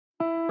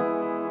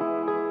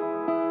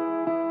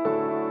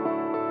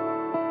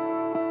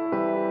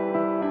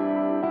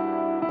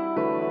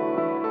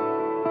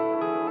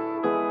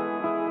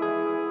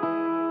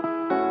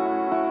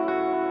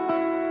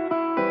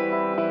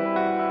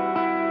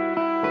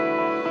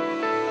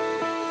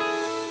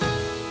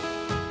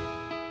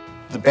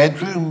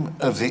bedroom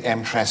of the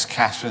Empress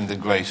Catherine the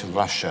Great of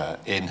Russia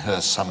in her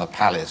summer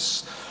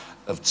palace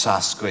of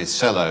Tsarskoe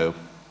Selo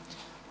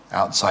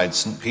outside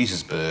St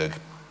Petersburg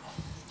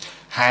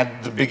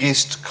had the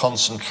biggest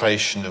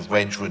concentration of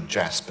Wedgwood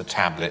jasper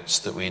tablets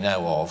that we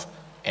know of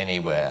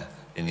anywhere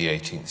in the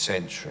 18th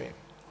century.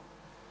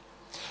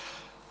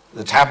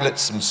 The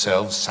tablets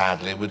themselves,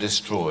 sadly, were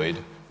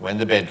destroyed when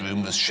the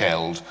bedroom was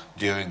shelled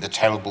during the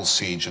terrible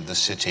siege of the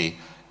city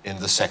in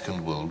the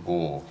Second World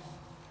War.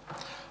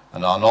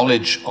 And our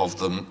knowledge of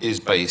them is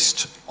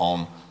based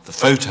on the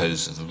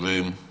photos of the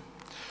room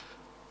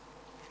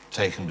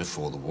taken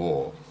before the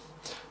war.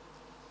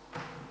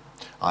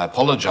 I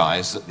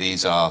apologize that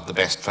these are the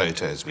best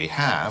photos we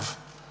have,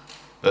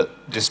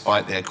 but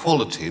despite their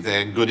quality,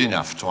 they're good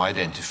enough to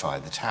identify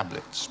the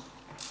tablets.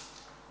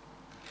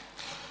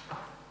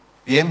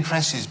 The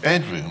Empress's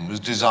bedroom was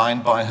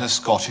designed by her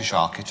Scottish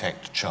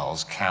architect,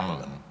 Charles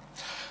Cameron.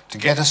 To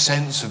get a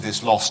sense of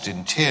this lost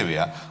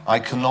interior, I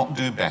cannot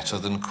do better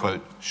than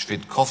quote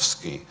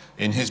Schwitkowski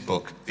in his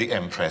book, The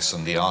Empress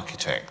and the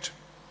Architect.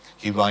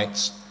 He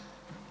writes,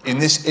 "In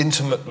this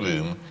intimate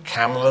room,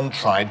 Cameron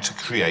tried to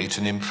create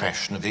an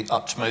impression of the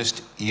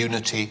utmost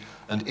unity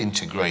and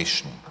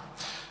integration.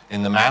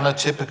 In the manner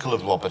typical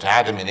of Robert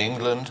Adam in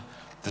England,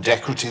 the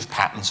decorative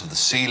patterns of the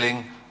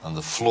ceiling and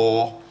the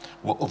floor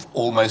were of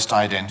almost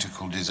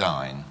identical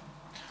design.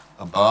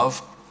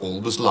 Above, all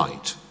was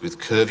light, with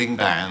curving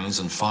bands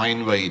and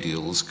fine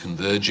radials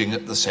converging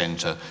at the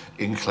center,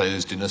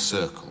 enclosed in a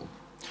circle,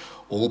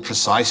 all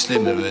precisely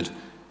mirrored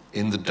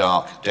in the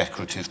dark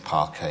decorative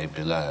parquet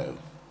below.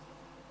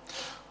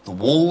 The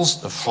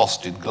walls of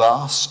frosted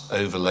glass,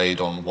 overlaid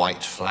on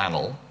white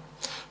flannel,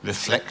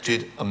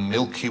 reflected a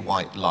milky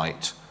white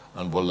light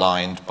and were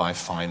lined by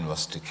fine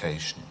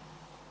rustication.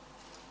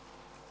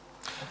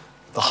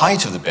 The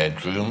height of the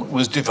bedroom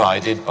was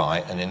divided by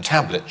an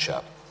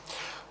entablature.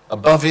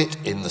 Above it,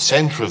 in the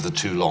center of the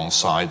two long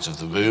sides of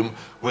the room,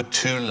 were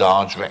two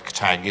large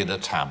rectangular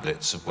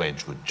tablets of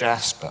Wedgwood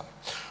jasper.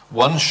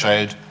 One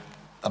showed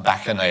a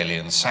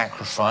bacchanalian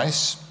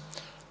sacrifice.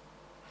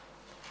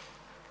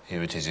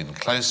 Here it is in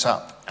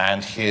close-up,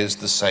 and here's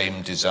the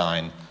same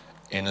design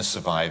in a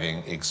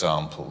surviving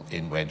example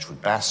in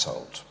Wedgwood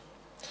basalt.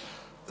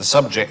 The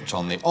subject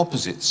on the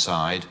opposite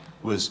side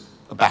was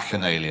a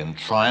bacchanalian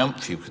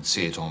triumph. You could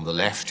see it on the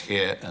left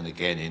here and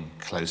again in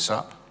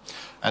close-up.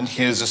 And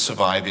here's a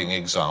surviving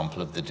example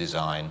of the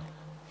design,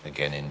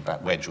 again in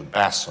Wedgwood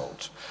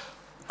basalt.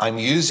 I'm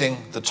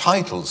using the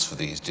titles for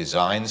these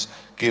designs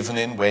given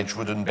in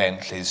Wedgwood and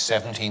Bentley's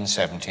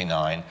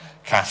 1779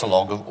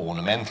 Catalogue of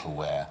Ornamental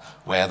Ware,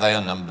 where they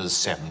are numbers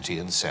 70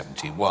 and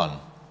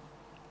 71.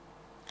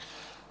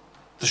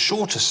 The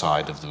shorter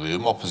side of the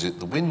room, opposite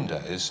the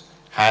windows,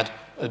 had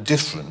a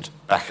different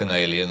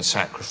bacchanalian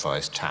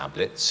sacrifice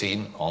tablet,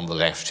 seen on the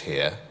left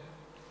here,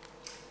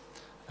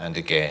 and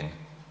again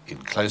in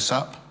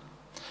close-up.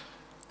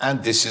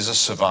 And this is a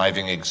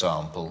surviving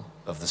example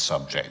of the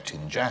subject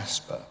in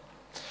jasper.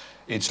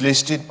 It's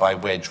listed by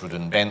Wedgwood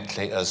and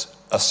Bentley as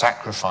a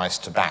sacrifice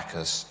to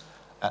Bacchus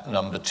at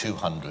number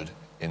 200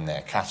 in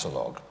their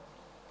catalogue.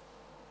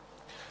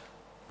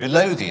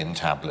 Below the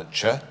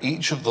entablature,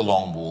 each of the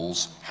long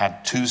walls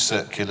had two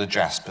circular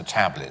jasper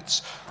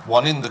tablets,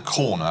 one in the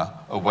corner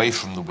away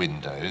from the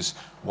windows,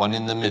 one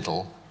in the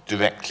middle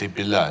directly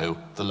below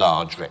the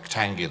large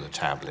rectangular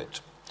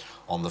tablet.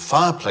 On the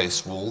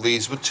fireplace wall,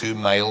 these were two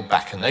male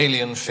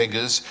bacchanalian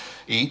figures,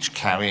 each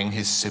carrying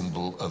his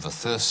symbol of a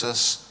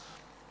thyrsus,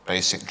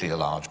 basically a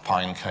large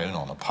pine cone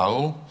on a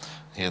pole.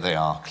 Here they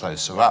are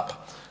closer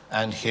up,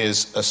 and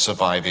here's a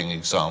surviving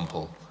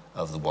example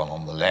of the one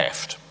on the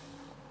left.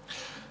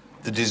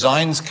 The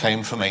designs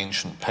came from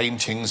ancient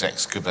paintings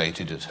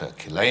excavated at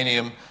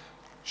Herculaneum,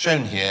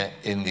 shown here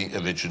in the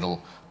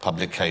original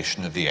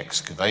publication of the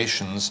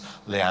excavations,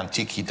 Le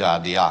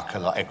Antiquitadi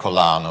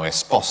Ecolano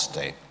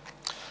Esposte.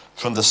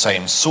 From the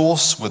same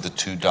source were the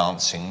two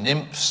dancing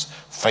nymphs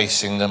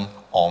facing them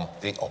on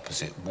the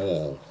opposite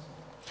wall.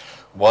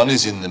 One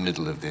is in the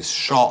middle of this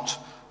shot,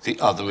 the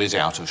other is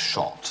out of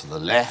shot to the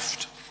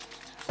left,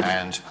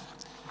 and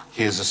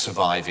here's a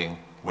surviving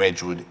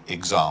Wedgwood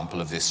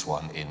example of this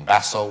one in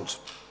basalt,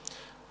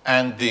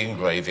 and the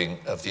engraving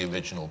of the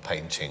original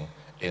painting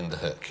in the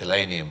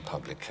Herculaneum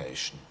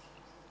publication.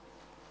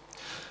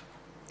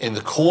 In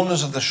the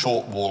corners of the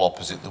short wall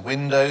opposite the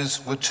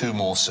windows were two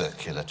more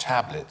circular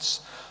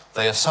tablets.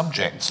 They are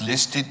subjects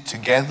listed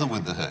together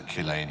with the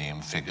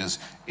Herculaneum figures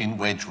in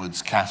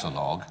Wedgwood's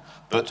catalogue,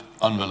 but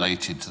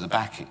unrelated to the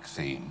Bacchic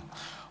theme.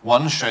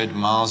 One showed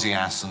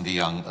Marsyas and the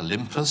young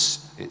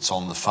Olympus. It's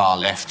on the far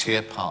left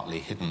here, partly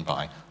hidden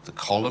by the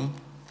column.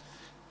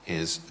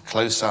 Here's a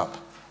close-up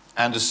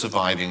and a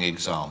surviving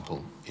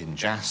example in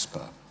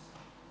jasper.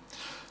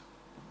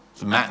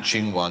 The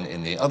matching one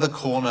in the other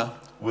corner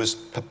was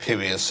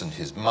Papirius and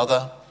his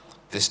mother,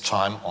 this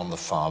time on the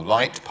far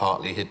right,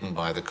 partly hidden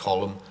by the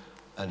column,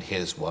 and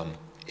here's one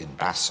in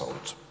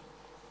basalt.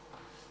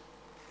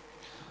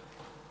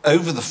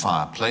 Over the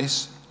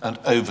fireplace, and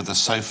over the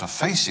sofa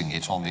facing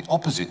it on the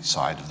opposite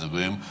side of the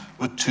room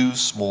were two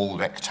small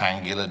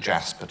rectangular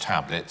jasper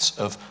tablets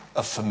of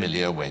a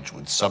familiar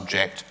Wedgwood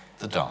subject,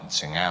 the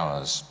dancing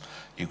hours.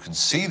 You can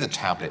see the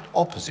tablet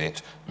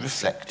opposite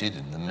reflected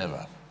in the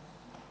mirror.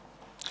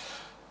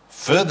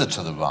 Further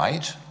to the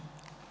right,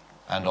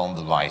 and on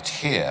the right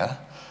here,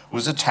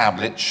 was a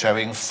tablet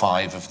showing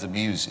 5 of the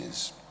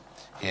muses.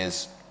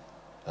 Here's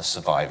a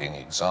surviving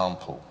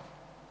example.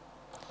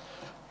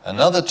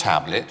 Another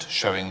tablet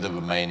showing the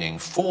remaining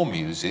 4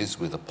 muses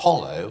with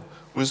Apollo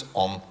was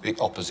on the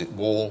opposite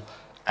wall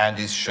and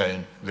is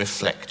shown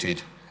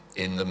reflected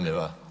in the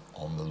mirror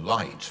on the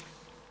right.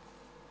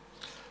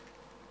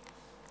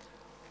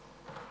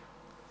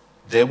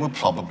 There were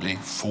probably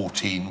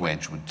 14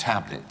 Wedgwood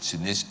tablets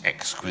in this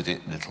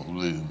exquisite little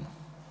room.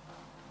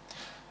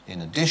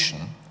 In addition,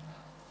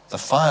 the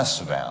fire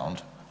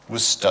surround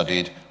was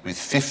studded with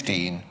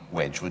 15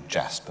 Wedgwood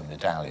jasper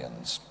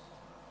medallions.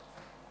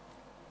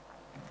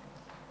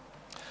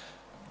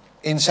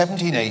 In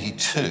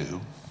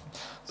 1782,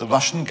 the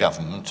Russian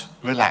government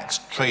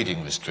relaxed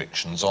trading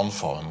restrictions on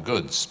foreign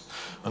goods,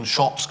 and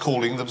shops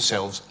calling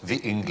themselves the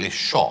English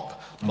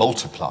shop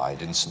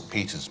multiplied in St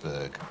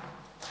Petersburg.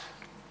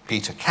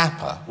 Peter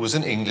Capper was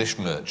an English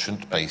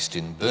merchant based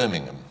in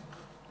Birmingham.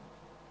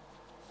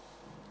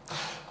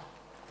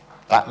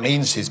 That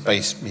means his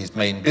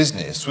main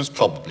business was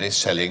probably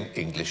selling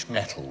English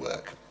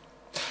metalwork.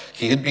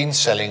 He had been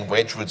selling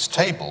Wedgwood's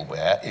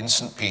tableware in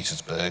St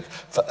Petersburg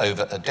for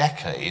over a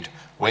decade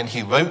when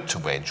he wrote to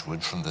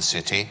Wedgwood from the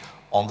city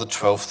on the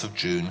 12th of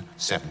June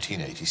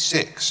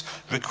 1786,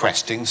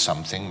 requesting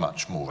something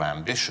much more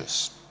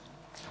ambitious.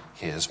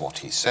 Here's what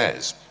he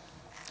says.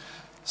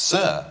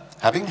 "Sir,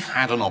 having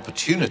had an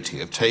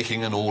opportunity of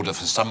taking an order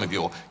for some of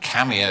your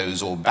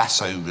cameos or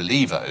basso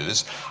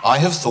relievos, I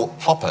have thought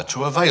proper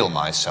to avail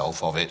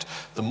myself of it,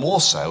 the more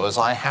so as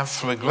I have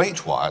for a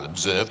great while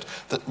observed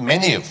that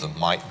many of them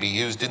might be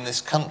used in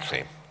this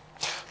country.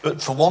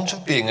 But for want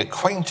of being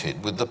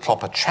acquainted with the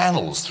proper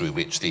channels through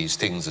which these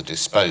things are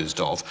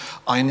disposed of,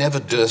 I never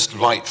durst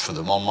write for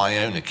them on my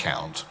own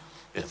account."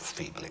 Bit of a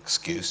feeble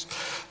excuse.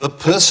 "The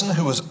person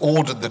who has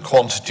ordered the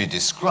quantity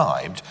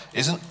described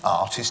is an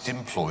artist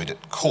employed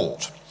at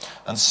court,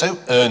 and so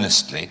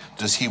earnestly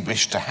does he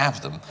wish to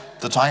have them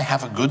that I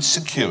have a good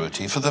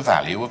security for the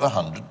value of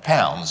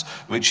 £100,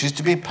 which is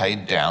to be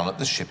paid down at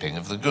the shipping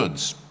of the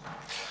goods.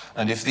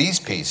 And if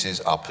these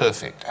pieces are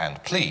perfect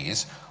and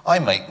please, I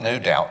make no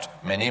doubt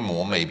many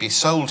more may be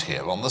sold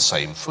here on the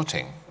same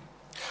footing.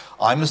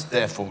 I must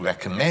therefore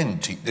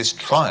recommend this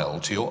trial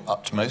to your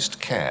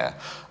utmost care,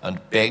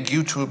 and beg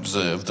you to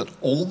observe that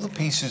all the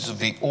pieces of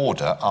the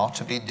order are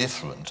to be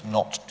different,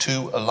 not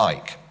two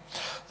alike,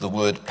 the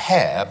word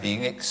pair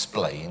being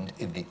explained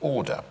in the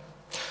order.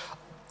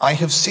 I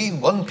have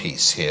seen one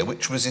piece here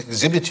which was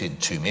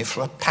exhibited to me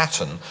for a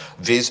pattern,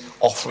 viz.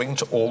 Offering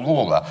to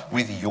Aurora,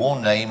 with your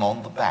name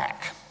on the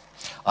back.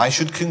 I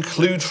should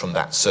conclude from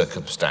that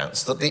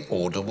circumstance that the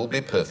order will be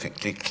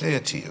perfectly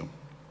clear to you."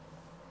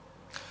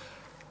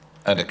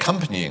 And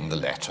accompanying the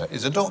letter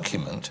is a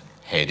document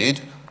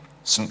headed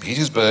St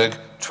Petersburg,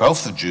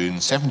 12th of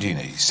June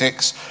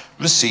 1786,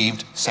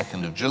 received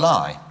 2nd of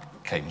July,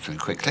 came through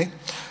quickly,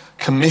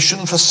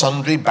 commission for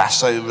sundry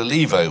basso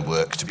relievo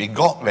work to be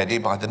got ready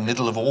by the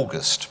middle of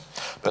August,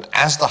 but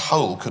as the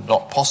whole could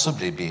not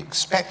possibly be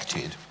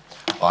expected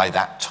by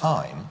that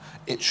time,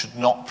 it should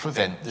not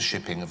prevent the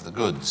shipping of the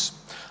goods,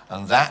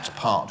 and that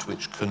part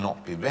which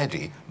cannot be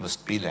ready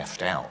must be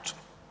left out.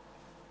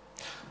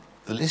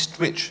 The list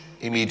which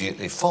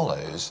immediately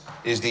follows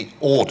is the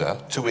order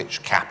to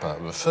which Capper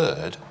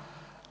referred,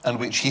 and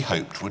which he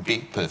hoped would be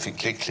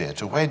perfectly clear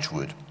to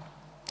Wedgwood.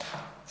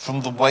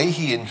 From the way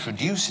he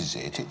introduces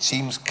it, it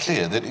seems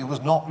clear that it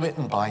was not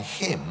written by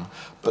him,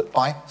 but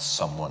by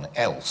someone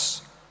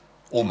else,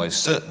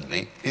 almost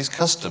certainly his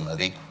customer,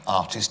 the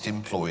artist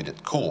employed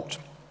at court.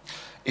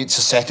 It's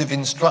a set of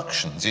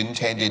instructions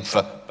intended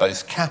for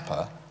both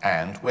Capper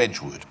and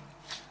Wedgwood.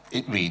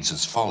 It reads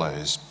as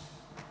follows.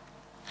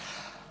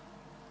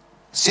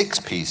 6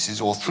 pieces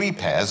or 3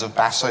 pairs of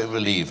basso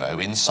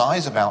relievo in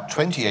size about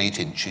 28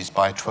 inches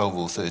by 12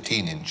 or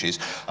 13 inches,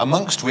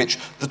 amongst which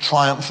the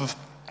Triumph of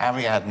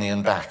Ariadne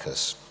and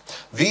Bacchus.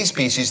 These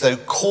pieces, though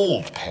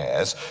called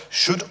pairs,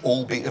 should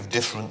all be of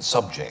different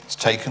subjects,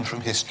 taken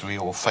from history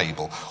or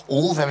fable,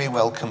 all very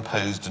well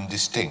composed and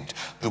distinct.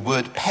 The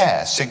word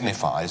pair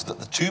signifies that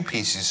the 2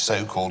 pieces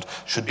so called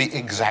should be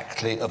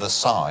exactly of a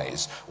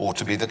size, or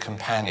to be the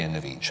companion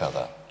of each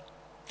other.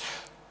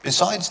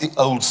 Besides the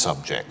old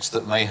subjects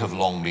that may have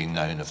long been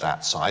known of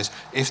that size,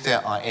 if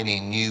there are any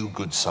new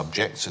good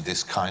subjects of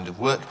this kind of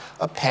work,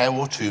 a pair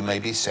or 2 may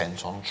be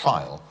sent on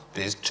trial.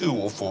 There's 2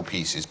 or 4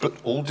 pieces, but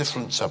all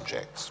different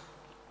subjects.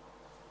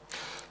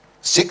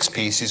 6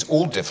 pieces,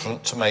 all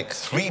different, to make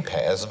 3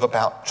 pairs of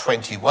about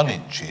 21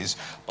 inches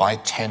by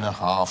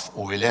 10.5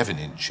 or 11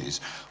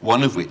 inches,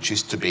 one of which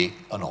is to be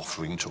an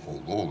offering to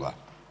Aurora.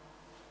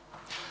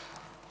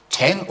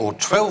 10 or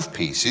 12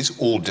 pieces,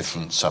 all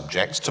different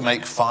subjects, to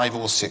make 5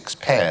 or 6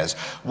 pairs.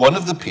 One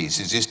of the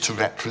pieces is to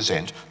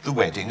represent the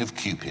wedding of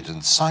Cupid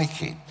and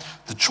Psyche.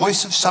 The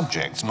choice of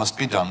subjects must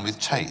be done with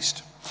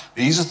taste.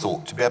 These are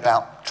thought to be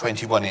about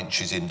 21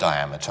 inches in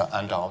diameter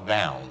and are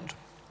round.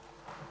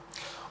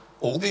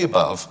 All the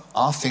above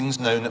are things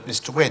known at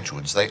Mr.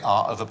 Wedgwood's. They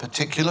are of a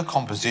particular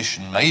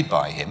composition made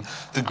by him,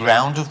 the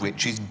ground of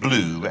which is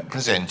blue,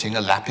 representing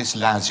a lapis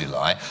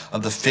lazuli,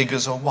 and the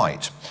figures are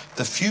white.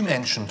 The few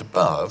mentioned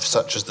above,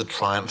 such as the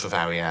triumph of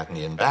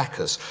Ariadne and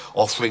Bacchus,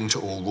 offering to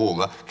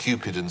Aurora,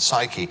 Cupid and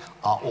Psyche,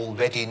 are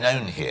already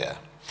known here,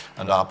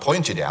 and are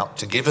pointed out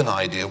to give an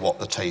idea what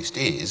the taste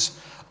is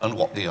and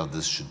what the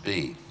others should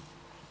be.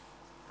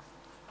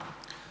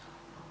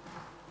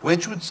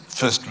 Wedgwood's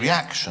first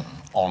reaction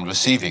on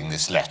receiving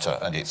this letter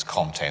and its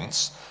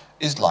contents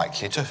is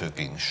likely to have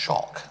been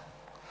shock.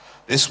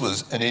 This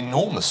was an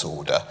enormous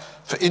order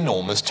for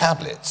enormous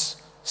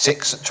tablets,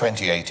 6 at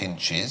 28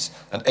 inches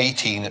and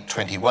 18 at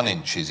 21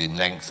 inches in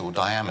length or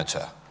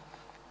diameter.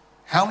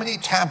 How many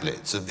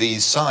tablets of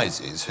these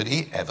sizes had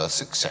he ever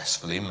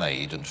successfully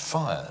made and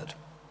fired?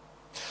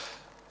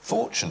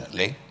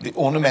 Fortunately, the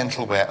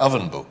ornamental ware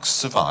oven books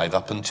survive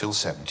up until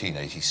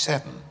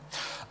 1787.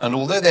 And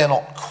although they're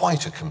not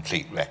quite a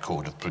complete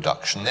record of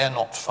production, they're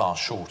not far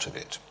short of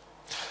it.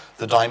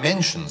 The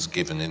dimensions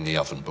given in the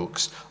oven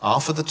books are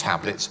for the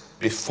tablets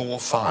before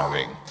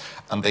firing,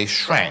 and they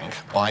shrank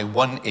by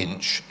 1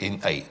 inch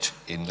in 8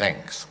 in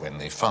length when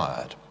they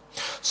fired.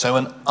 So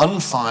an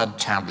unfired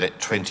tablet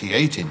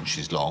 28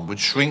 inches long would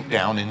shrink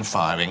down in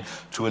firing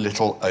to a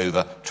little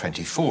over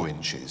 24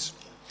 inches,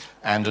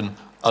 and an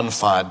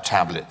unfired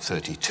tablet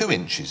 32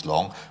 inches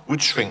long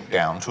would shrink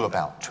down to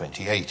about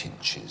 28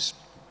 inches.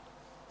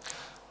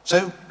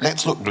 So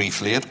let's look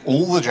briefly at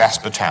all the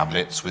jasper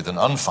tablets with an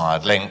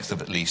unfired length of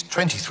at least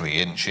 23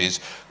 inches,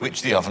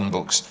 which the oven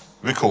books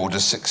record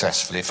as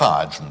successfully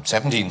fired from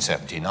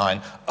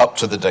 1779 up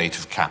to the date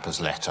of Kappa's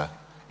letter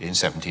in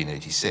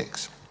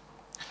 1786.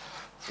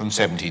 From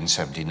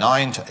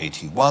 1779 to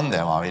 81,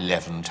 there are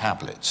 11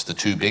 tablets. The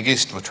 2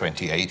 biggest were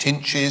 28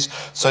 inches,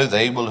 so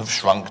they will have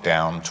shrunk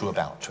down to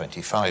about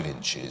 25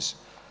 inches.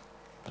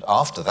 But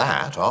after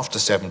that, after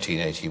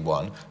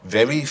 1781,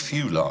 very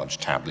few large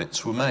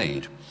tablets were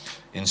made.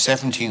 In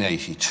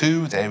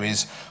 1782, there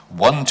is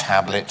 1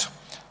 tablet,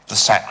 The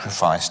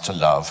Sacrifice to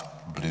Love,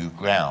 blue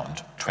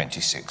ground,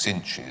 26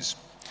 inches.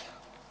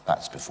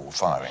 That's before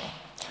firing.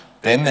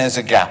 Then there's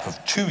a gap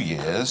of 2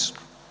 years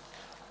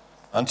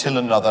until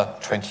another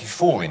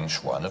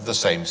 24-inch one of the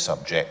same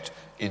subject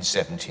in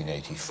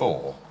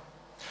 1784.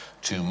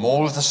 2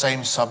 more of the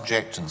same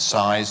subject and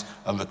size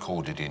are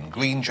recorded in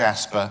green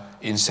jasper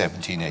in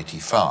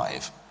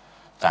 1785.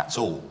 That's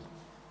all.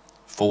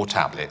 4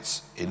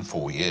 tablets in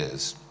 4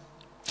 years.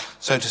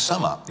 So to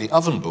sum up, the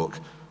oven book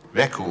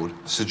record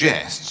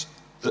suggests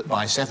that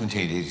by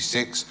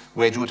 1786,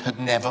 Wedgwood had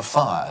never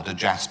fired a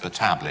jasper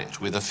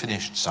tablet with a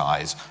finished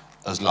size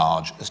as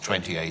large as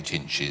 28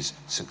 inches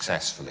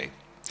successfully.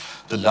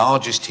 The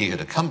largest he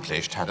had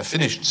accomplished had a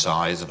finished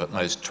size of at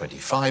most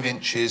 25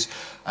 inches,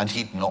 and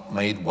he'd not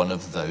made one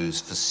of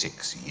those for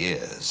 6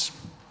 years.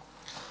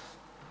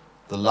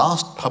 The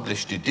last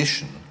published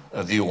edition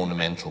of the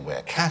ornamental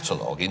ware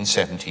catalogue in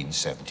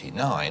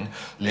 1779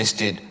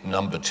 listed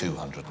number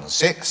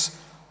 206,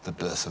 The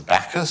Birth of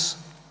Bacchus,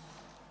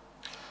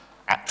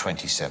 at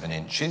 27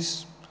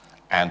 inches,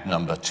 and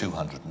number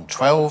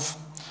 212,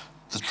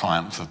 The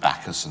Triumph of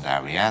Bacchus and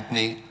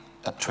Ariadne,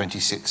 at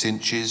 26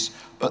 inches,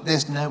 but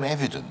there's no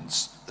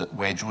evidence that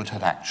Wedgwood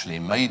had actually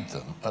made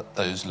them at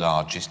those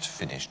largest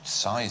finished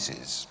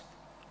sizes.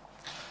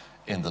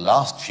 In the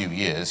last few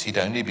years, he'd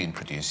only been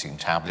producing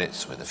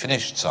tablets with a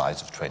finished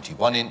size of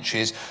 21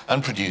 inches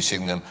and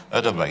producing them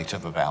at a rate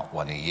of about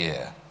 1 a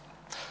year.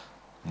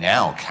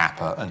 Now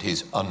Kappa and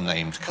his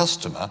unnamed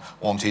customer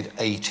wanted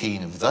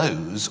 18 of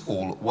those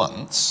all at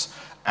once,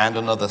 and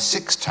another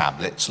 6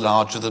 tablets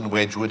larger than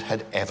Wedgwood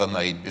had ever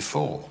made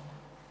before.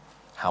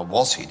 How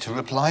was he to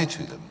reply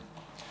to them?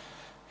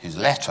 His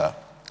letter,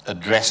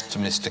 addressed to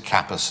Mr.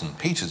 Kappa, St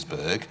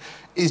Petersburg,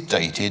 is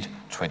dated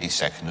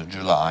 22nd of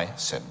July,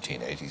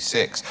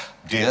 1786.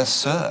 Dear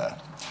Sir,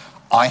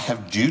 I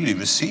have duly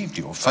received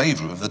your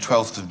favour of the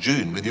 12th of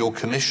June with your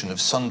commission of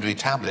sundry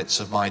tablets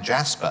of my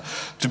jasper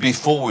to be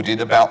forwarded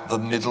about the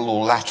middle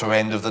or latter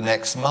end of the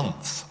next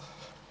month,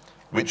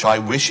 which I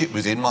wish it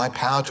was in my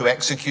power to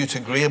execute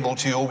agreeable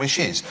to your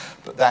wishes,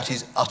 but that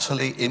is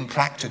utterly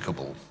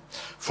impracticable,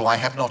 for I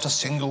have not a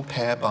single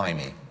pair by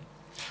me.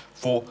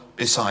 For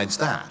besides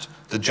that,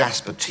 the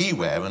jasper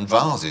teaware and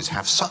vases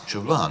have such a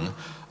run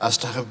as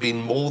to have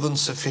been more than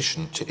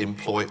sufficient to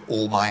employ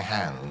all my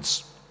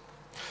hands.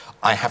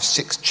 I have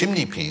 6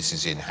 chimney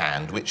pieces in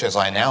hand, which, as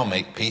I now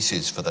make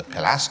pieces for the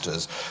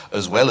pilasters,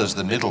 as well as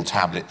the middle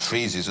tablet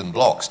friezes and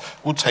blocks,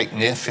 will take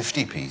near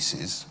 50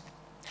 pieces.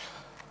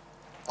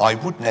 I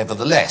would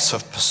nevertheless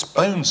have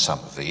postponed some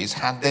of these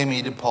had there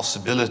been a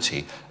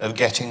possibility of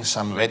getting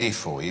some ready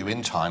for you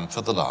in time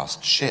for the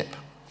last ship.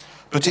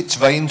 But it's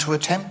vain to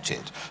attempt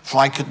it, for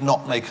I could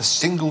not make a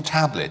single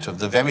tablet of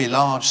the very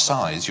large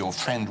size your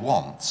friend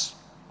wants.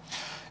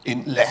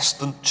 In less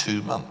than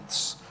 2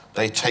 months,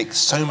 they take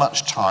so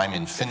much time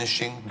in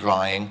finishing,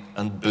 drying,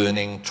 and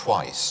burning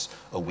twice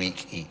a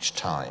week each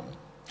time.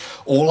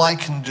 All I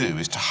can do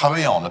is to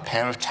hurry on a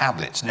pair of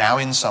tablets now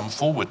in some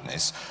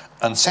forwardness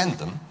and send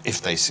them,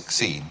 if they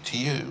succeed, to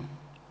you.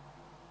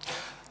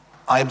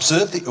 I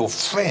observe that your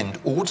friend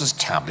orders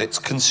tablets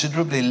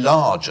considerably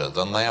larger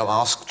than they are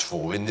asked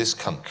for in this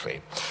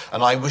country,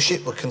 and I wish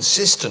it were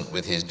consistent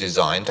with his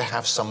design to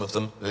have some of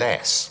them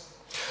less.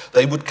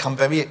 They would come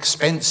very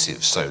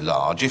expensive so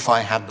large if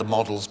I had the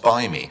models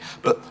by me,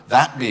 but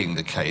that being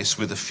the case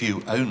with a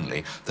few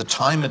only, the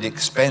time and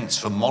expense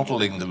for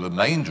modelling the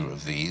remainder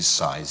of these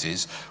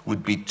sizes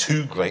would be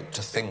too great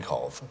to think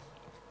of.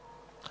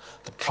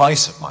 The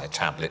price of my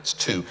tablets,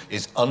 too,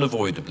 is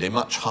unavoidably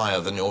much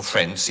higher than your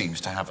friend seems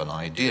to have an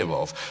idea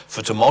of,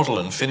 for to model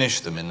and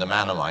finish them in the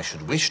manner I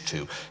should wish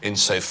to, in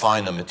so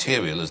fine a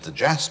material as the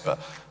jasper,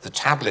 the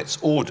tablets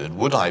ordered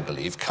would, I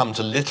believe, come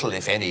to little,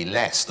 if any,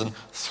 less than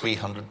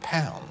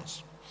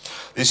 £300.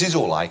 This is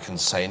all I can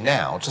say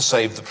now to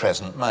save the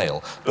present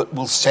mail, but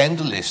will send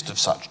a list of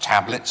such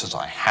tablets as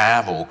I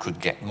have or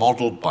could get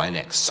modelled by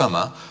next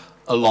summer,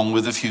 along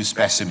with a few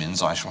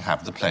specimens I shall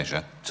have the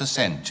pleasure to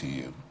send to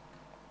you.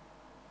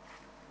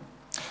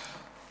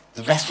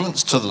 The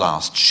reference to the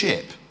last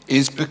ship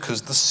is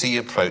because the sea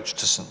approach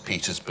to St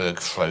Petersburg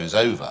froze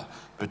over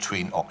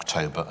between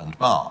October and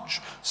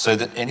March, so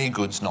that any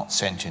goods not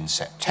sent in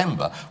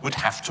September would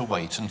have to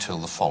wait until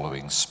the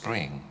following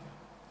spring.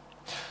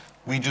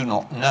 We do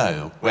not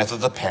know whether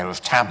the pair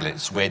of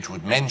tablets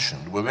Wedgwood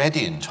mentioned were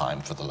ready in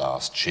time for the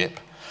last ship,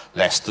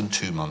 less than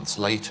 2 months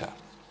later.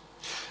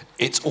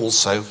 It's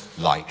also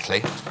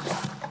likely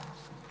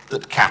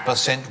that Capper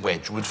sent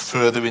Wedgwood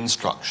further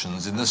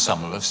instructions in the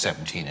summer of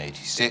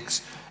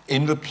 1786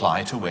 in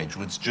reply to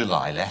Wedgwood's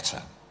July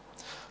letter.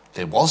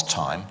 There was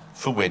time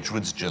for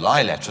Wedgwood's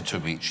July letter to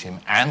reach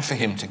him and for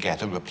him to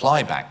get a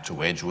reply back to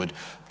Wedgwood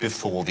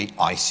before the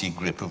icy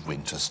grip of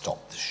winter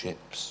stopped the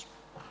ships.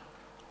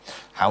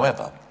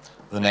 However,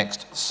 the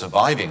next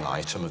surviving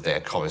item of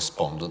their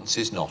correspondence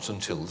is not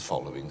until the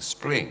following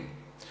spring.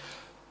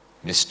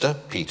 Mr.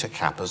 Peter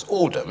Capper's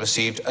order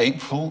received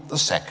April the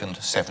 2nd,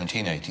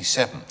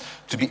 1787,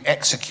 to be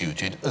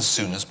executed as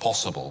soon as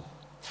possible.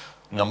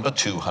 Number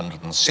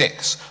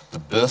 206, the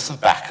Birth of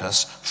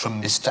Bacchus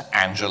from Mr.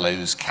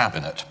 Angelo's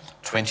cabinet,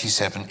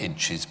 27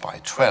 inches by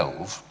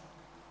 12.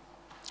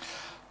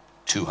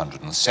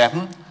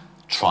 207,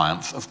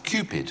 Triumph of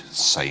Cupid,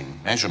 same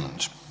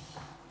measurement.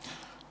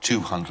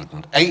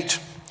 208,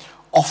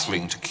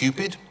 Offering to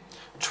Cupid,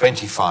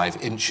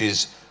 25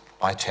 inches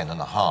by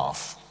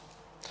 10.5.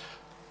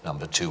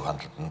 Number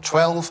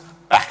 212,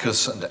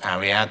 Bacchus and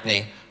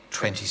Ariadne,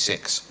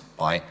 26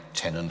 by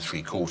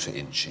 10¾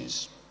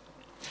 inches.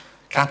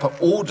 Capper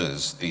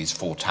orders these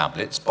 4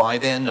 tablets by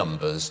their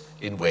numbers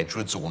in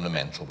Wedgwood's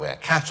ornamental ware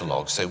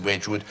catalogue, so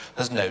Wedgwood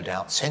has no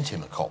doubt sent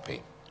him a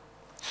copy.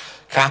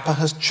 Capper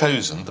has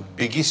chosen the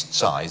biggest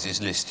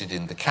sizes listed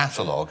in the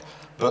catalogue,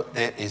 but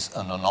there is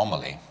an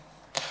anomaly.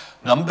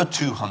 Number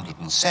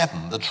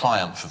 207, the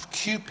Triumph of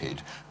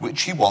Cupid,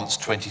 which he wants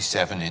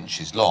 27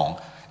 inches long,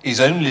 is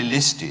only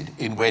listed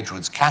in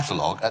Wedgwood's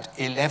catalogue at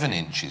 11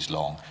 inches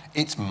long.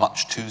 It's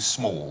much too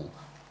small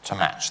to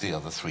match the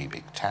other 3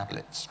 big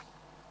tablets.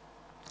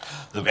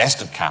 The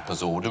rest of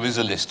Capper's order is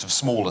a list of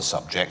smaller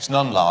subjects,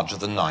 none larger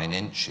than 9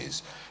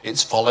 inches.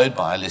 It's followed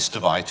by a list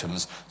of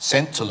items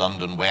sent to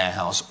London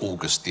warehouse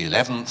August the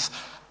 11th,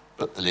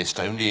 but the list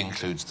only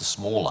includes the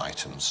small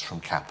items from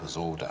Capper's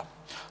order.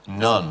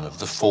 None of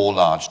the 4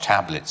 large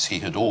tablets he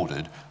had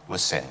ordered were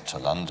sent to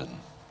London.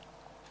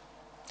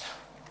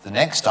 The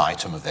next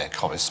item of their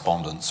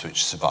correspondence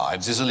which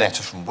survives is a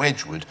letter from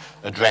Wedgwood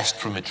addressed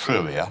from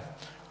Etruria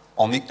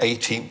on the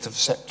 18th of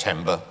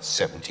September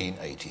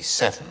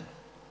 1787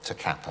 to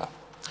Capper.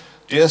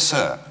 Dear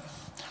Sir,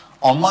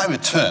 on my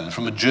return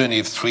from a journey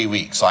of 3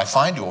 weeks, I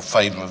find your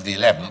favour of the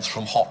 11th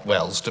from Hot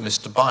Wells to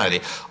Mr.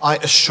 Byerley. I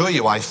assure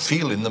you I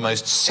feel in the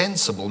most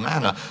sensible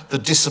manner the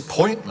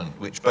disappointment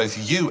which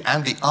both you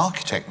and the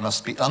architect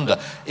must be under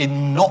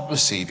in not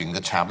receiving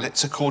the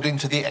tablets according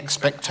to the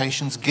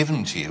expectations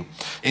given to you.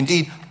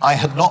 Indeed, I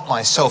had not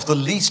myself the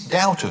least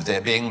doubt of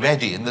their being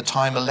ready in the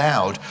time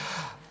allowed,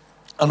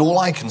 and all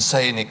I can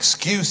say in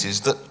excuse is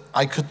that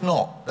I could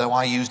not, though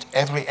I used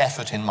every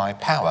effort in my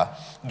power,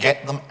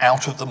 get them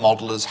out of the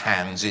modeller's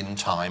hands in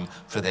time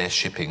for their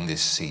shipping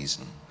this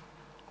season.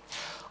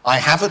 I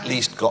have at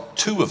least got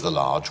 2 of the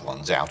large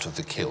ones out of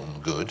the kiln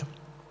good,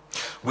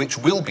 which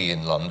will be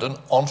in London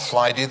on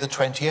Friday the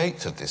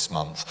 28th of this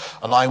month,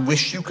 and I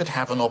wish you could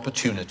have an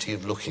opportunity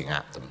of looking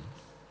at them.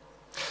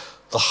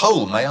 The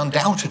whole may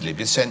undoubtedly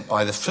be sent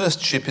by the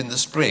first ship in the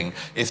spring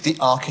if the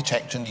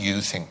architect and you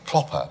think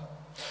proper,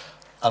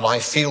 and I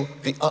feel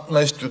the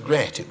utmost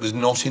regret it was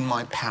not in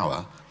my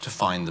power to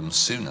find them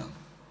sooner.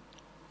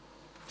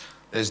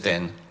 There's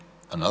then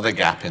Another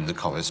gap in the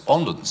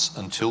correspondence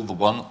until the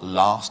one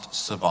last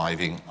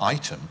surviving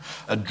item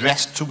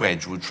addressed to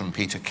Wedgwood from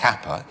Peter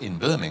Capper in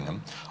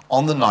Birmingham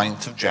on the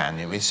 9th of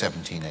January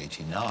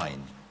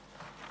 1789.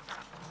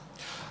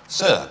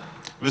 Sir,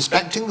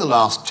 respecting the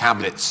last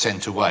tablets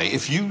sent away,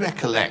 if you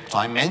recollect,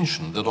 I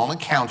mentioned that on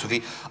account of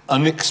the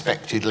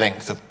unexpected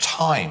length of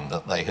time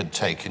that they had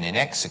taken in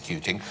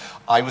executing,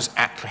 I was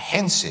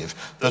apprehensive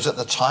that at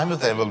the time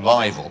of their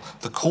arrival,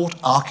 the court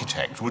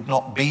architect would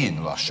not be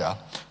in Russia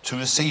to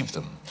receive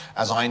them,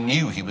 as I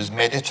knew he was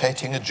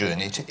meditating a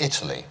journey to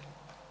Italy.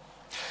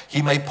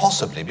 He may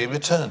possibly be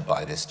returned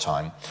by this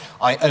time.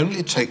 I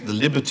only take the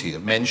liberty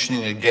of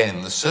mentioning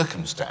again the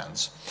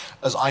circumstance,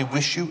 as I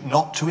wish you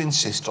not to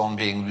insist on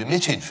being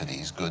remitted for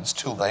these goods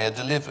till they are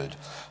delivered,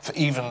 for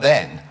even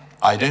then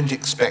I don't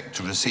expect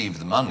to receive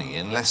the money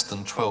in less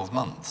than 12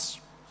 months.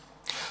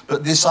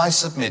 But this I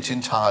submit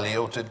entirely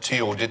to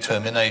your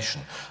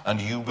determination, and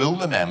you will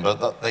remember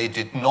that they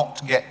did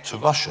not get to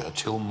Russia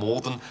till more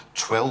than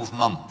 12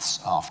 months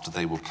after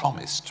they were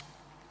promised.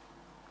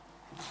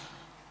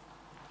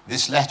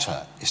 This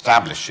letter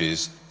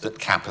establishes that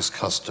Capper's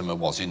customer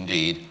was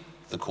indeed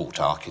the court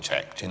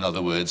architect, in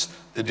other words,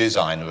 the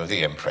designer of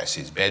the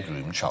Empress's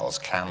bedroom, Charles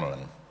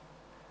Cameron.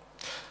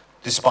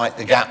 Despite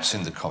the gaps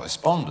in the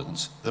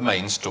correspondence, the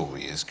main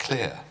story is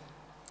clear.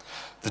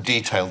 The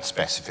detailed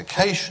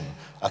specification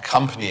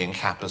accompanying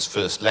Capper's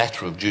first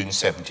letter of June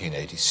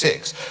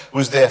 1786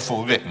 was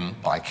therefore written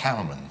by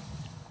Cameron.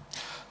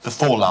 The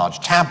 4 large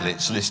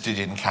tablets listed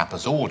in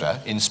Capper's order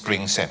in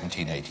spring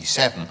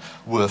 1787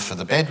 were for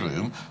the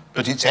bedroom,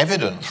 but it's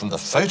evident from the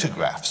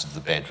photographs of the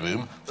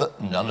bedroom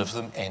that none of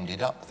them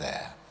ended up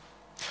there.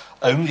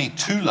 Only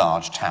 2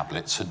 large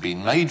tablets had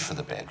been made for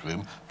the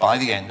bedroom by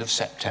the end of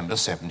September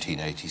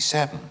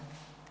 1787.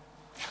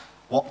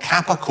 What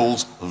Capper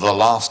calls the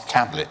last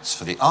tablets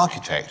for the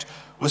architect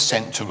were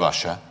sent to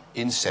Russia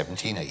in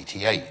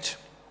 1788.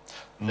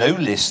 No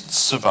lists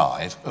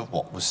survive of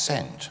what was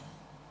sent.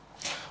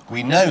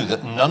 We know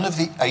that none of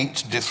the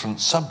 8 different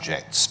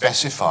subjects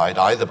specified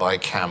either by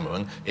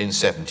Cameron in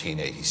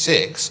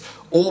 1786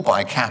 or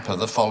by Capper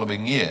the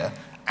following year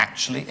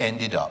actually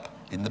ended up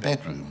in the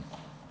bedroom.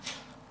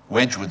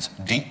 Wedgwood's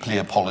deeply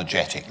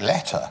apologetic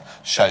letter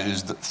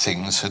shows that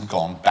things had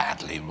gone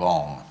badly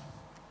wrong.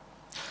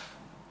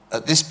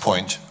 At this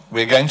point,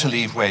 we're going to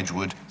leave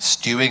Wedgwood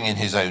stewing in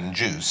his own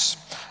juice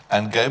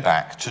and go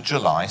back to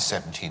July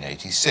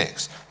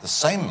 1786, the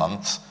same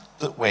month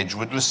that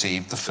Wedgwood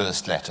received the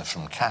first letter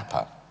from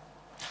Capper.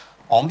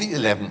 On the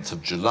 11th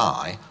of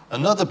July,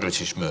 another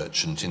British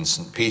merchant in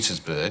St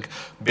Petersburg,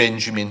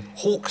 Benjamin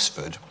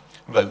Hawksford,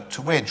 wrote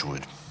to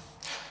Wedgwood.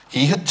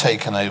 He had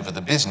taken over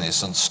the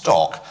business and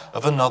stock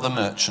of another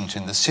merchant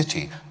in the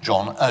city,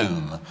 John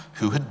Ohm,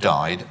 who had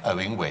died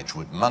owing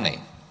Wedgwood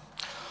money.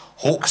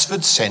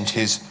 Hawksford sent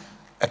his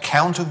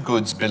account of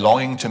goods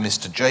belonging to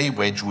Mr. J.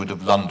 Wedgwood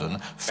of London,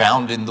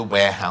 found in the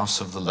warehouse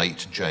of the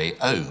late J.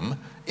 Ohm,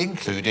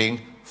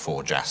 including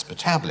 4 jasper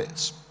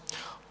tablets.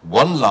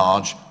 1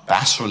 large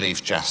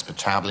bas-relief jasper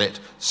tablet,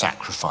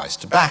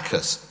 sacrificed to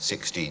Bacchus,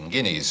 16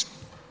 guineas.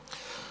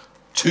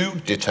 2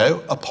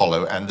 ditto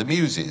Apollo and the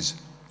Muses,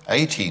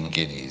 18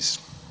 guineas.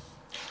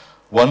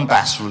 1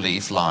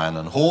 bas-relief lion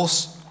and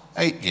horse,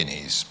 8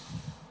 guineas.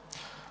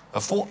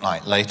 A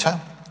fortnight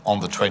later, on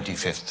the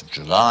 25th of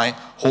July,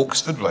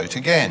 Hawksford wrote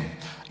again,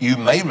 "You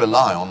may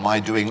rely on my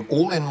doing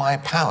all in my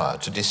power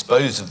to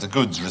dispose of the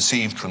goods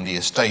received from the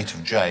estate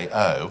of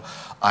J.O.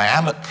 I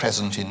am at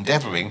present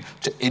endeavouring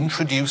to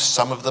introduce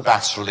some of the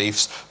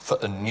bas-reliefs for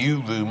a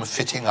new room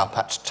fitting up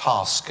at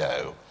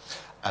Tsarskoe,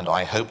 and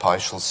I hope I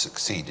shall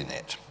succeed in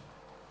it."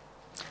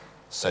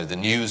 So the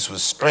news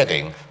was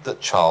spreading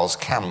that Charles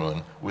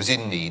Cameron was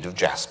in need of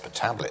jasper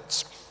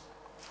tablets.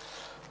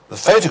 The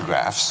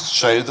photographs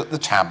show that the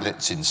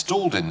tablets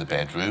installed in the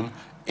bedroom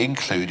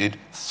included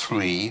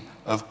 3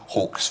 of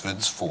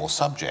Hawksford's 4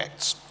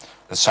 subjects,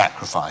 the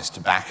sacrifice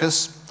to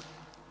Bacchus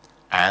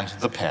and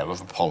the pair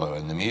of Apollo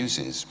and the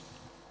Muses.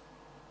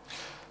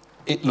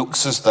 It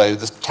looks as though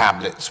the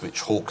tablets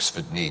which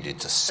Hawksford needed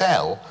to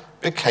sell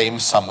became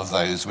some of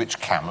those which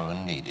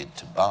Cameron needed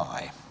to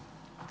buy.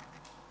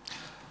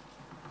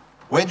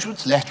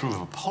 Wedgwood's letter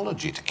of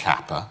apology to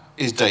Capper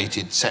is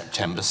dated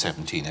September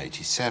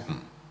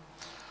 1787.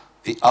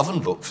 The oven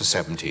book for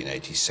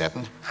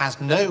 1787 has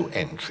no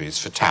entries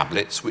for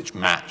tablets which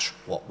match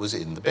what was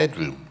in the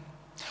bedroom.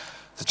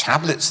 The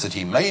tablets that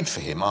he made for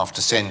him after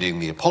sending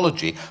the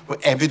apology were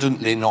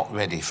evidently not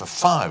ready for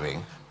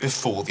firing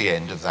before the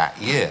end of that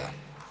year.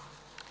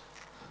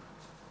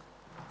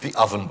 The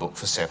oven book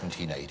for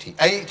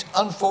 1788,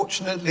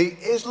 unfortunately,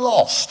 is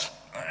lost.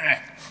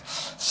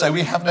 So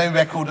we have no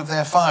record of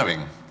their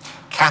firing.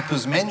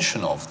 Capper's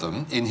mention of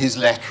them in his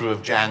letter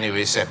of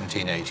January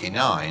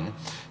 1789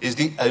 is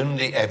the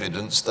only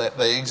evidence that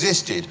they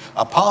existed,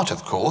 apart,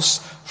 of course,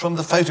 from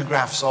the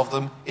photographs of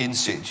them in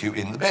situ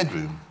in the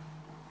bedroom.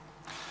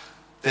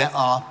 There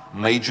are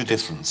major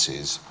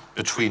differences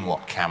between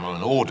what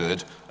Cameron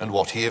ordered and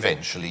what he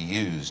eventually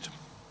used.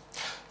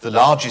 The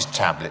largest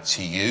tablets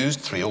he used,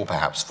 3 or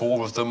perhaps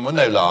 4 of them, were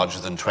no larger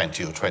than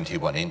 20 or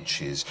 21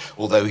 inches,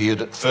 although he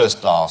had at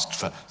first asked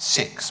for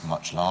 6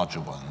 much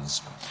larger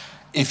ones.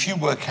 If you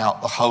work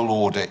out the whole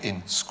order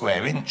in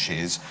square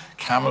inches,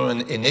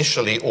 Cameron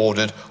initially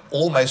ordered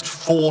almost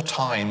 4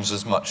 times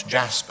as much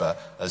jasper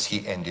as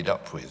he ended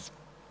up with.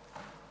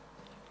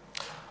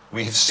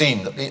 We have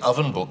seen that the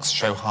oven books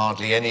show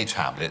hardly any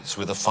tablets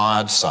with a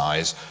fired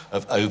size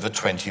of over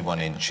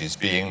 21 inches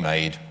being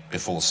made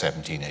before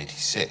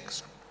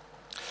 1786.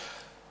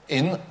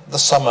 In the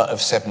summer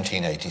of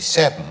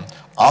 1787,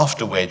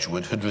 after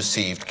Wedgwood had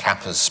received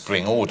Kappa's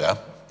spring order,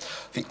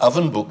 the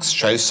oven books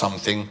show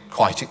something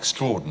quite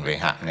extraordinary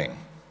happening.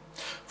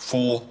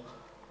 For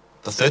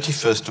the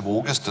 31st of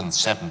August and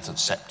 7th of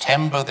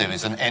September, there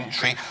is an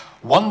entry,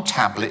 1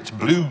 tablet,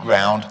 blue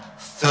ground,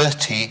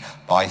 30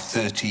 by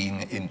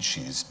 13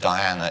 inches,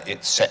 Diana,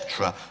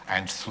 etc.,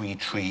 and 3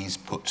 trees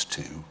put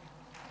to.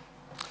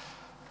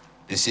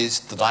 This is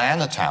the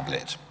Diana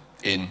tablet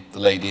in the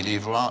Lady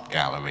Lever Art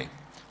Gallery.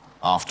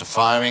 After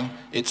firing,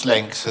 its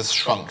length has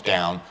shrunk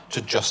down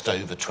to just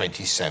over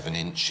 27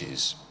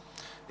 inches.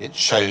 It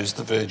shows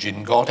the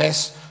Virgin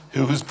Goddess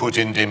who has put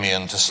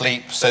Endymion to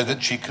sleep so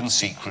that she can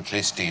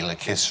secretly steal a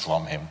kiss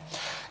from him.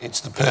 It's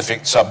the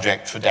perfect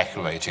subject for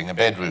decorating a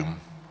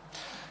bedroom.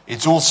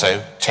 It's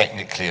also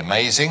technically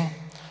amazing.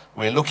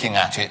 We're looking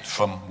at it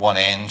from one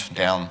end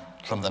down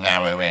from the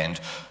narrow end,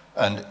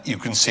 and you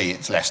can see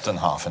it's less than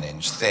 ½ an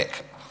inch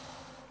thick.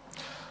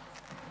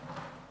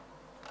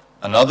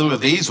 Another of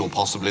these, or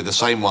possibly the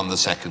same one the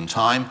second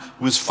time,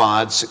 was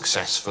fired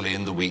successfully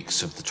in the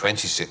weeks of the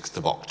 26th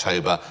of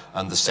October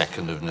and the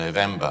 2nd of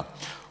November.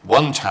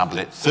 1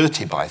 tablet,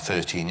 30 by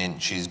 13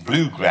 inches,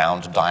 blue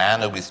ground,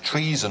 Diana with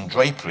trees and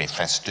drapery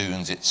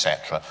festoons,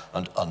 etc.,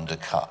 and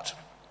undercut.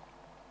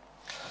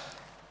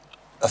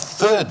 A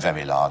third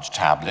very large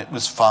tablet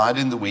was fired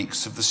in the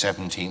weeks of the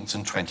 17th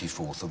and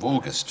 24th of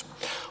August.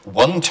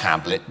 1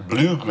 tablet,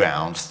 blue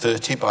ground,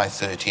 30 by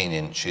 13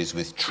 inches,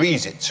 with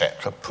trees,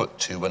 etc., put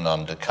to and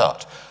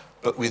undercut,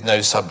 but with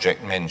no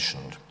subject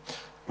mentioned,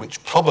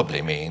 which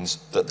probably means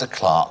that the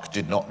clerk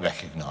did not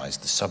recognize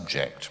the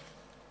subject.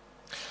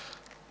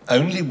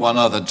 Only 1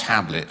 other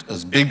tablet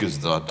as big as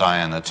the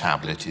Diana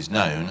tablet is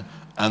known,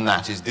 and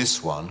that is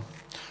this one,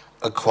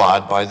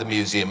 acquired by the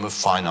Museum of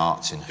Fine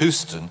Arts in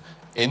Houston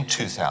in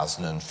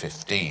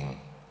 2015.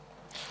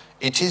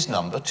 It is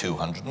number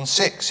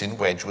 206 in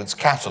Wedgwood's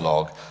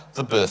catalogue,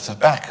 The Birth of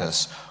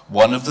Bacchus,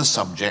 one of the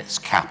subjects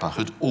Kappa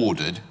had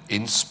ordered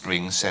in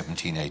spring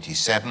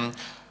 1787,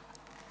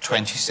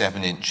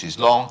 27 inches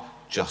long,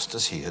 just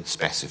as he had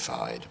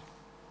specified.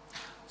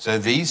 So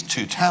these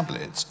 2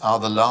 tablets are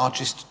the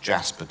largest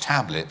jasper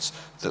tablets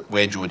that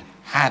Wedgwood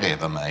had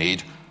ever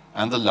made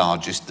and the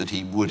largest that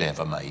he would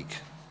ever make.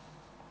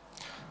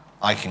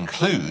 I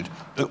conclude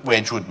that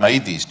Wedgwood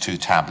made these 2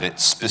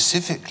 tablets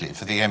specifically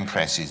for the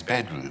Empress's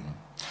bedroom.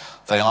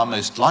 They are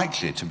most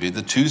likely to be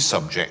the 2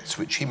 subjects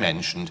which he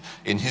mentioned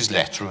in his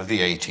letter of the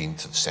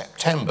 18th of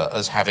September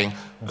as having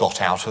got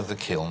out of the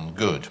kiln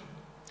good.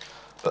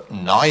 But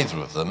neither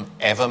of them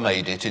ever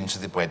made it into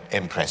the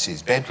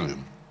Empress's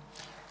bedroom.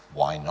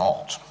 Why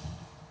not?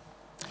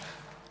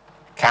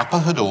 Kappa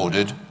had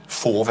ordered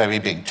 4 very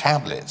big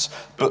tablets,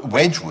 but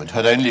Wedgwood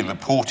had only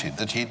reported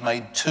that he'd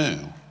made 2.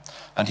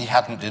 And he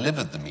hadn't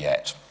delivered them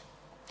yet.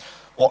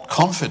 What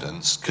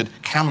confidence could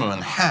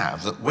Cameron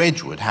have that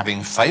Wedgwood,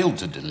 having failed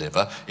to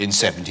deliver in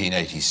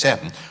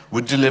 1787,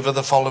 would deliver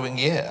the following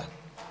year?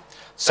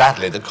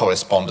 Sadly, the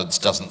correspondence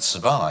doesn't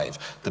survive.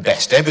 The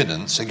best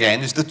evidence,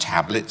 again, is the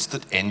tablets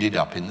that ended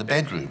up in the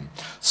bedroom,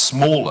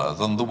 smaller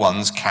than the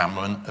ones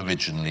Cameron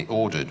originally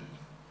ordered.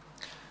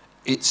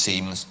 It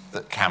seems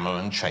that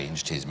Cameron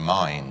changed his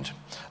mind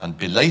and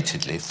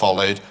belatedly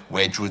followed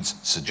Wedgwood's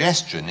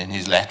suggestion in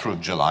his letter of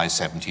July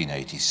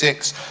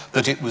 1786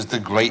 that it was the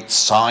great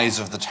size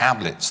of the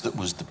tablets that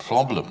was the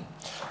problem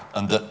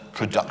and that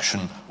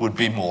production would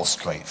be more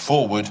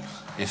straightforward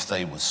if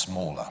they were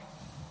smaller.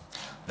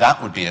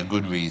 That would be a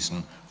good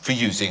reason for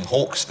using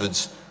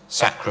Hawksford's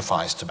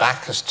Sacrifice to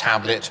Bacchus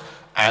tablet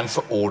and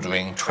for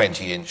ordering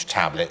 20-inch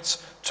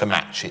tablets to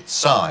match its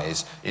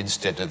size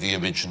instead of the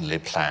originally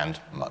planned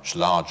much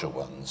larger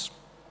ones.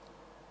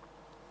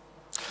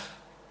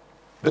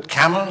 But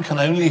Cameron can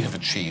only have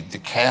achieved the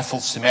careful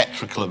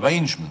symmetrical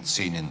arrangement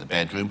seen in the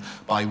bedroom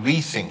by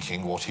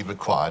rethinking what he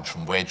required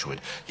from Wedgwood.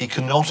 He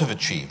cannot have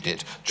achieved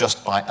it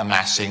just by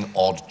amassing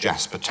odd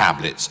jasper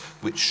tablets,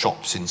 which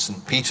shops in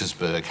St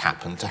Petersburg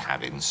happened to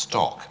have in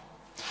stock.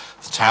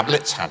 The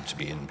tablets had to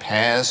be in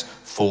pairs,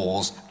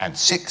 4s and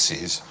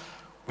 6s,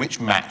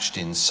 which matched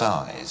in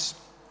size.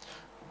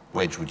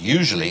 Wedgwood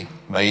usually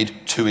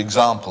made 2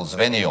 examples of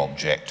any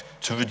object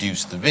to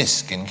reduce the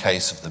risk in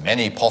case of the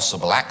many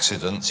possible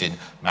accidents in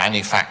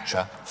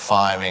manufacture,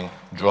 firing,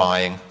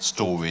 drying,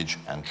 storage,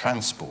 and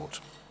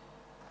transport.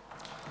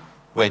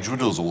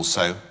 Wedgwood was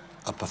also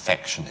a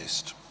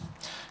perfectionist.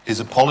 His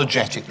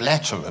apologetic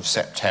letter of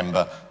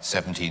September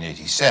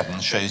 1787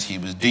 shows he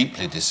was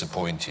deeply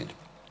disappointed.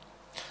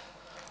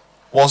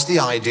 Was the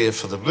idea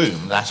for the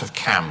room that of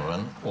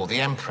Cameron or the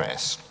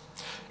Empress?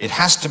 It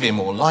has to be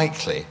more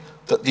likely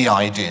that the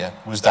idea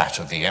was that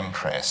of the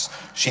Empress.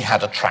 She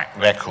had a track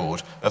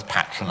record of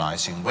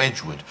patronising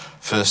Wedgwood,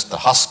 first the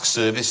Husk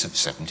service of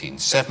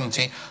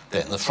 1770,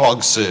 then the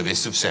Frog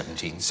service of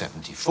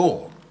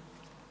 1774.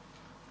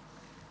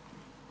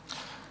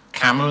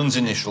 Cameron's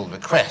initial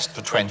request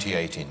for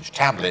 28-inch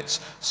tablets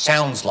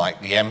sounds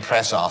like the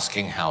Empress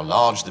asking how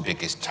large the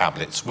biggest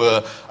tablets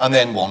were and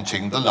then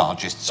wanting the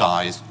largest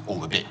size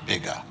or a bit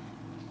bigger.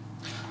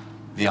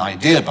 The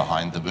idea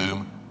behind the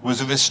room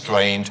was a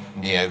restrained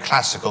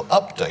neoclassical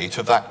update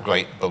of that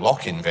great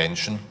Baroque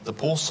invention, the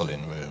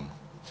porcelain room.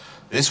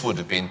 This would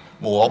have been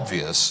more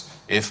obvious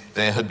if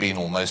there had been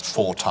almost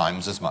 4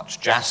 times as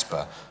much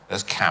jasper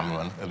as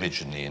Cameron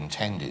originally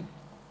intended.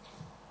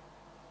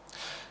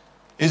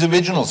 His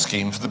original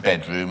scheme for the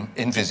bedroom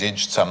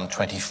envisaged some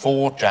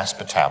 24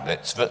 jasper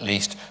tablets of at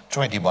least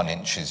 21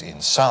 inches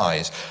in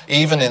size.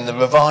 Even in the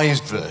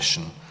revised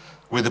version,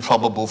 with a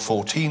probable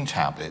 14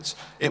 tablets,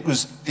 it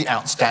was the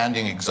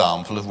outstanding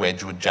example of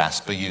Wedgwood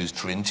jasper used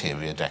for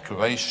interior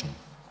decoration.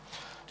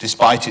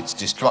 Despite its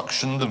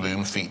destruction, the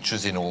room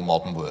features in all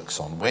modern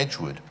works on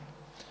Wedgwood.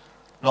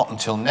 Not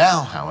until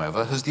now,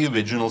 however, has the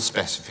original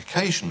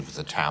specification for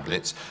the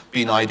tablets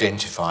been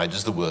identified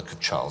as the work of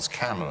Charles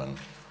Cameron.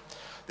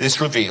 This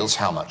reveals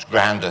how much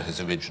grander his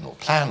original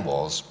plan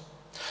was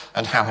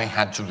and how he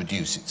had to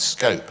reduce its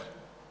scope.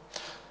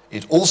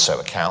 It also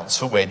accounts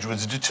for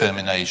Wedgwood's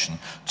determination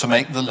to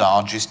make the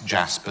largest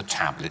jasper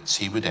tablets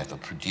he would ever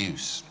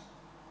produce.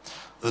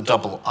 The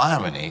double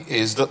irony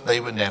is that they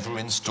were never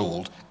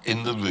installed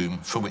in the room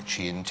for which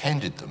he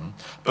intended them,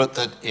 but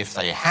that if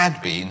they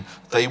had been,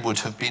 they would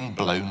have been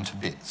blown to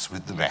bits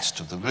with the rest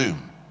of the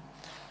room.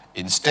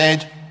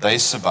 Instead, they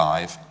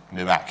survive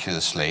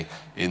miraculously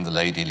in the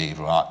Lady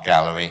Lever Art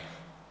Gallery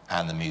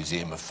and the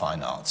Museum of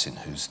Fine Arts in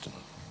Houston.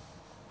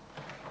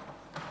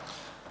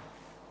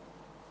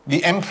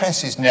 The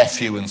Empress's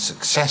nephew and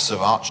successor,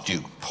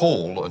 Archduke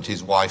Paul, and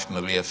his wife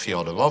Maria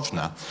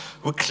Fyodorovna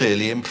were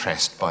clearly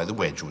impressed by the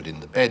Wedgwood in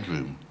the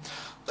bedroom.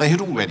 They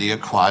had already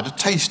acquired a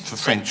taste for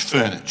French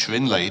furniture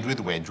inlaid with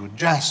Wedgwood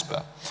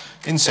jasper.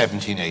 In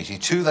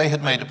 1782, they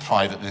had made a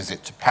private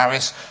visit to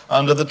Paris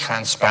under the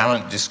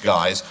transparent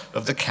disguise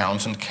of the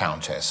Count and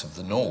Countess of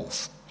the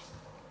North.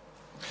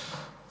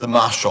 The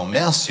Marchand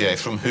Mercier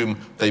from whom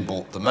they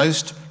bought the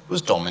most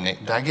was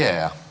Dominique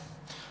Daguerre.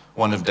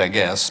 One of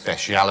Daguerre's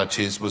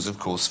specialities was, of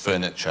course,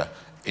 furniture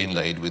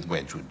inlaid with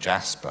Wedgwood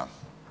jasper.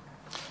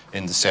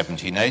 In the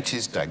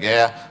 1780s,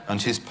 Daguerre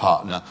and his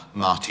partner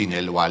Martin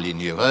Éloi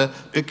Lignereux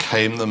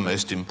became the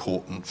most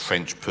important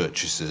French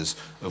purchasers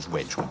of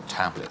Wedgwood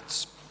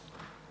tablets.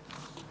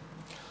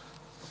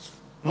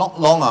 Not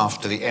long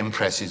after the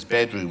Empress's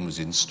bedroom was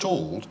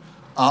installed,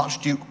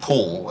 Archduke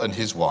Paul and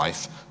his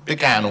wife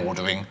began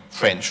ordering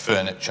French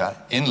furniture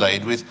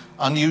inlaid with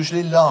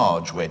unusually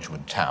large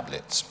Wedgwood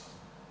tablets.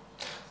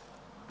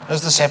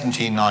 As the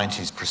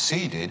 1790s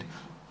proceeded,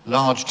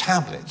 large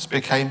tablets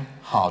became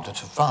harder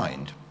to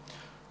find.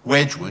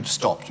 Wedgwood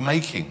stopped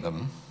making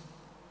them,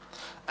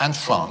 and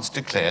France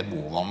declared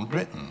war on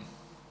Britain.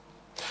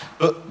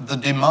 But the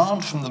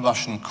demand from the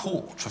Russian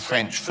court for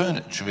French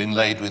furniture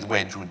inlaid with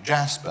Wedgwood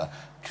jasper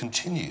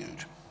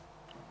continued.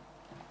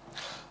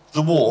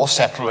 The war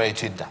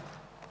separated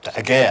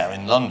Daguerre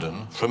in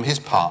London from his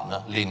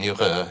partner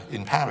Lignereux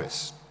in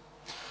Paris.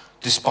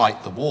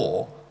 Despite the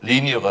war,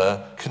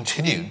 Lignereux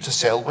continued to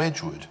sell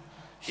Wedgwood.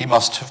 He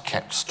must have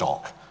kept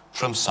stock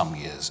from some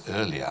years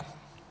earlier.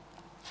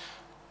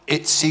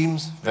 It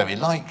seems very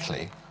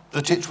likely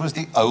that it was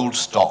the old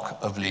stock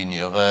of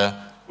Lignereux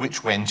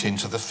which went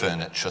into the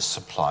furniture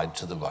supplied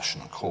to the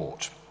Russian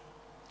court.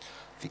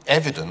 The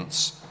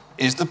evidence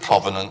is the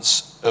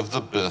provenance of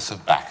the Birth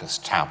of Bacchus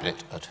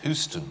tablet at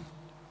Houston,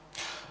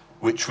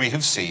 which we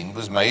have seen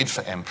was made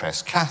for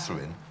Empress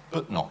Catherine,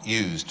 but not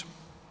used.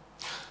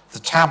 The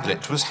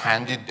tablet was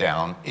handed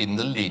down in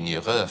the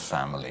Lignereux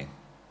family.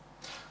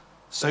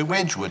 So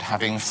Wedgwood,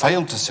 having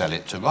failed to sell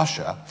it to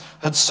Russia,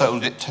 had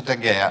sold it to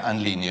Daguerre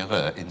and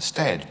Lignereux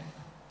instead.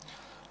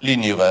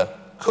 Lignereux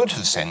could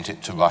have sent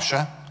it to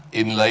Russia,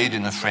 inlaid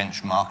in a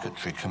French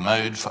marquetry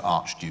commode for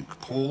Archduke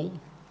Paul.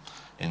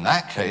 In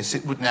that case,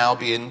 it would now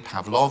be in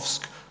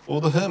Pavlovsk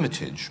or the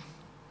Hermitage.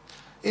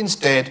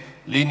 Instead,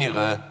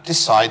 Lignereux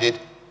decided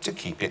to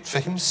keep it for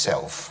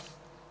himself,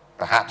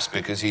 perhaps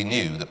because he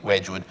knew that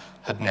Wedgwood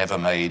had never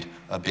made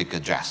a bigger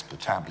jasper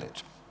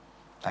tablet.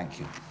 Thank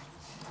you.